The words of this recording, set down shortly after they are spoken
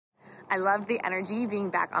I loved the energy being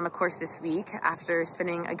back on the course this week after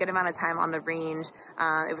spending a good amount of time on the range.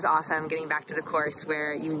 It was awesome getting back to the course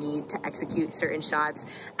where you need to execute certain shots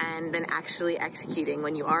and then actually executing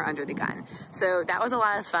when you are under the gun. So that was a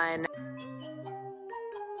lot of fun.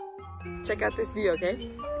 Check out this view,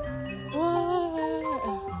 okay?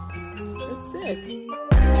 Whoa, that's sick.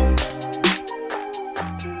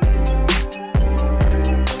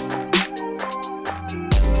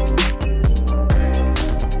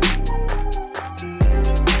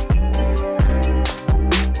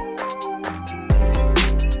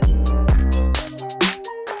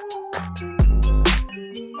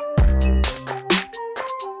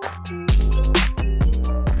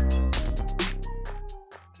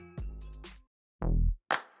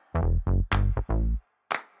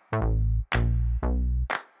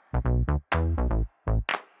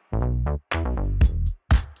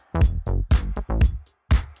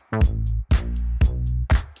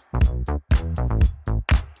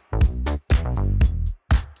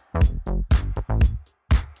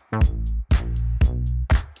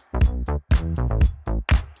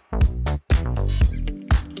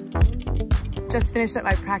 Just finished up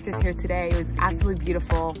my practice here today. It was absolutely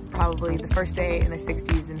beautiful. Probably the first day in the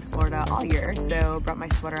 60s in Florida all year. So brought my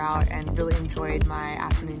sweater out and really enjoyed my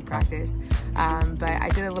afternoon practice. But I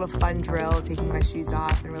did a little fun drill, taking my shoes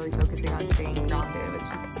off and really focusing on staying grounded, which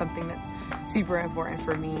is something that's super important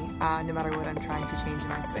for me, no matter what I'm trying to change in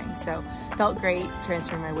my swing. So felt great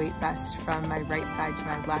transferring my weight best from my right side to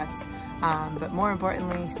my left. But more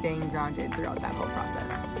importantly, staying grounded throughout that whole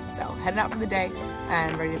process. So heading out for the day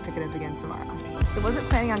and ready to pick it up again tomorrow. So I wasn't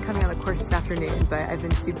planning on coming on the course this afternoon, but I've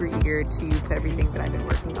been super eager to put everything that I've been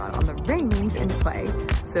working on the range into play.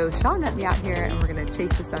 So Shaun met me out here and we're gonna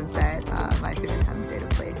chase the sunset, my favorite time of day to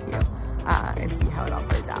play with you, and see how it all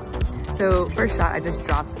plays out. So first shot, I just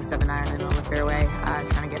dropped the 7-iron in the middle of the fairway,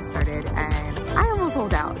 trying to get started, and I almost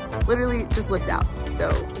holed out. Literally just lipped out.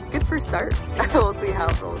 So good first start. We'll see how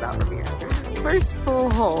it rolls out from here. First full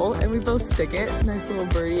hole, and we both stick it. Nice little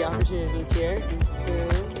birdie opportunities here. Boom,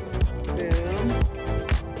 boom.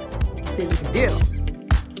 Let's see what we can do.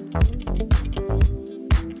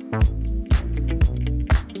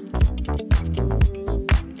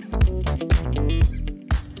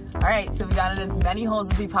 All right, so we got it as many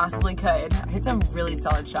holes as we possibly could. I hit some really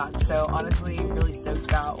solid shots, so honestly, really stoked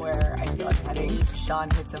about where I feel like heading.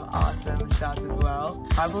 Shaun hit some awesome shots as well.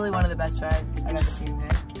 Probably one of the best drives I've ever seen him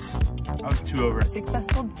hit. I was 2 over.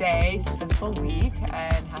 Successful day, successful week,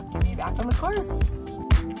 and happy to be back on the course.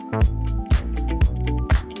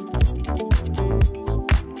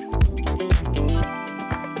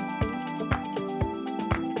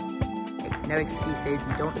 No excuses,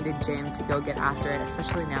 you don't need a gym to go get after it,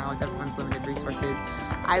 especially now with everyone's limited resources.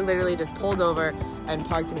 I literally just pulled over and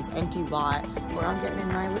parked in this empty lot where I'm getting in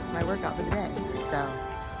my workout for the day. So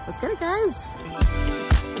let's get it, guys.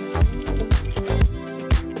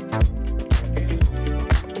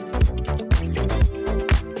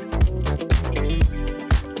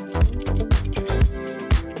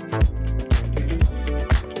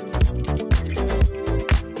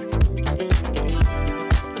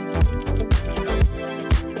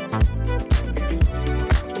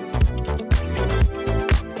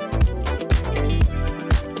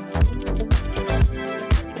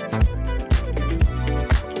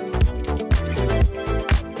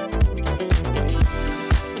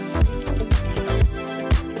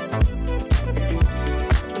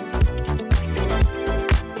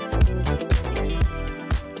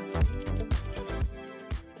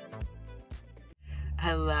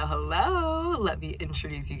 Hello. Let me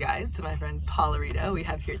introduce you guys to my friend Paula Reto. We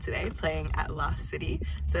have here today playing at Lost City.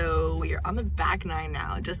 So we are on the back nine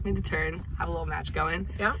now. Just made the turn, have a little match going.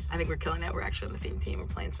 Yeah. I think we're killing it. We're actually on the same team. We're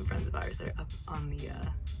playing some friends of ours that are up on the, oop,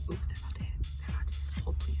 they're about to hit. They're about to hit.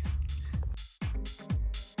 Hold, please.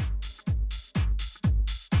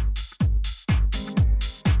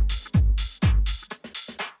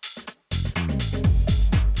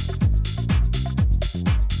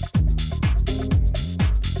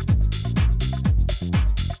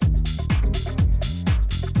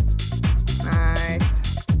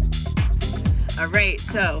 Alright,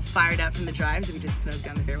 so fired up from the drives that we just smoked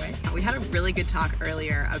down the fairway. We had a really good talk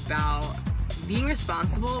earlier about being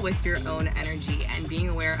responsible with your own energy and being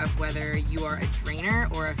aware of whether you are a drainer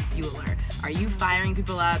or a fueler. Are you firing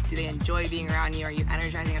people up? Do they enjoy being around you? Are you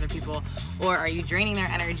energizing other people? Or are you draining their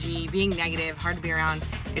energy, being negative, hard to be around?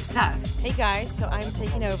 It's tough. Hey guys, so I'm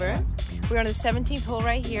taking over. We're on the 17th hole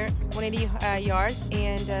right here, 180 yards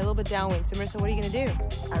and a little bit downwind. So Marisa, what are you gonna do?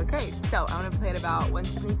 Okay, so I'm gonna play at about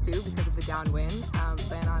 172 because of the downwind.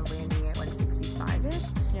 Plan on landing at 165-ish.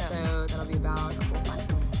 Yeah. So that'll be about a full 5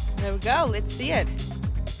 for me. There we go. Let's see it.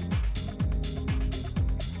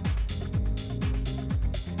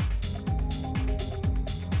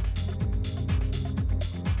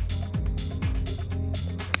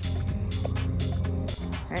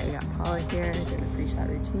 All right, we got Paula here doing the pre-shot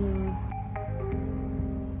routine.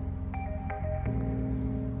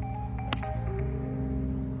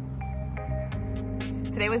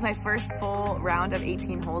 Today was my first full round of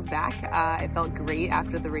 18 holes back. It felt great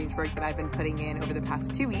after the range work that I've been putting in over the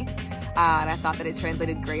past 2 weeks. And I thought that it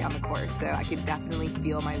translated great on the course. So I could definitely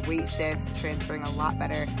feel my weight shifts transferring a lot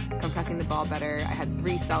better, compressing the ball better. I had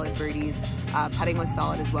 3 solid birdies. Putting was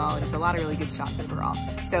solid as well. Just a lot of really good shots overall.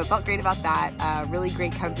 So it felt great about that. Really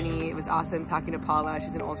great company. It was awesome talking to Paula.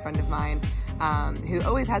 She's an old friend of mine. Who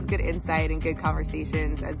always has good insight and good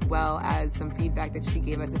conversations, as well as some feedback that she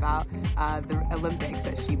gave us about the Olympics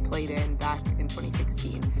that she played in back in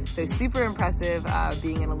 2016. So super impressive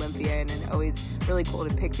being an Olympian, and always really cool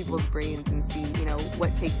to pick people's brains and see, you know,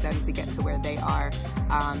 what takes them to get to where they are,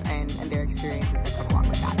 and their experiences that come along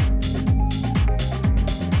with that.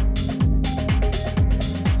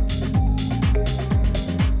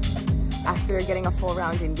 After getting a full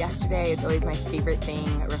round in yesterday, it's always my favorite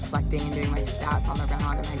thing, reflecting and doing my stats on the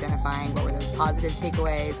round and identifying what were those positive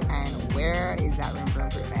takeaways and where is that room for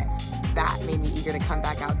improvement. That made me eager to come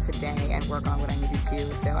back out today and work on what I needed to.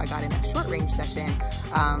 So I got in a short range session,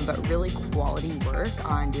 but really quality work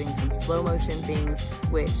on doing some slow motion things,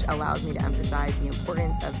 which allows me to emphasize the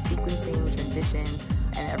importance of sequencing, transition,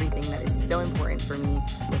 and everything that is so important for me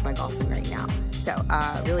with my golf swing right now. So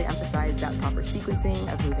really emphasize that proper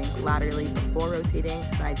sequencing of moving laterally before rotating,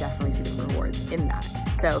 and I definitely see the rewards in that.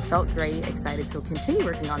 So felt great, excited to continue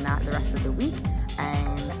working on that the rest of the week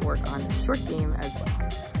and work on the short game as well.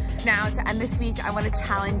 Now, to end this week, I want to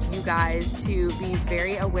challenge you guys to be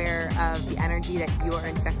very aware of the energy that you are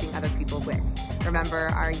infecting other people with. Remember,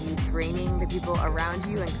 are you draining the people around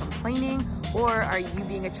you and complaining, or are you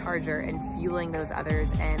being a charger and fueling those others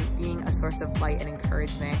and being a source of light and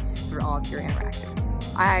encouragement through all of your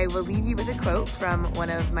interactions? I will leave you with a quote from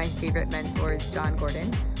one of my favorite mentors, John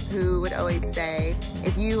Gordon, who would always say,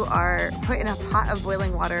 if you are put in a pot of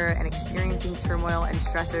boiling water and experiencing turmoil and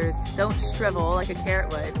stressors, don't shrivel like a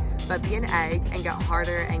carrot would, but be an egg and get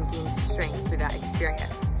harder and gain strength through that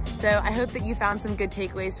experience. So I hope that you found some good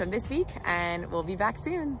takeaways from this week, and we'll be back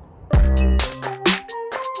soon.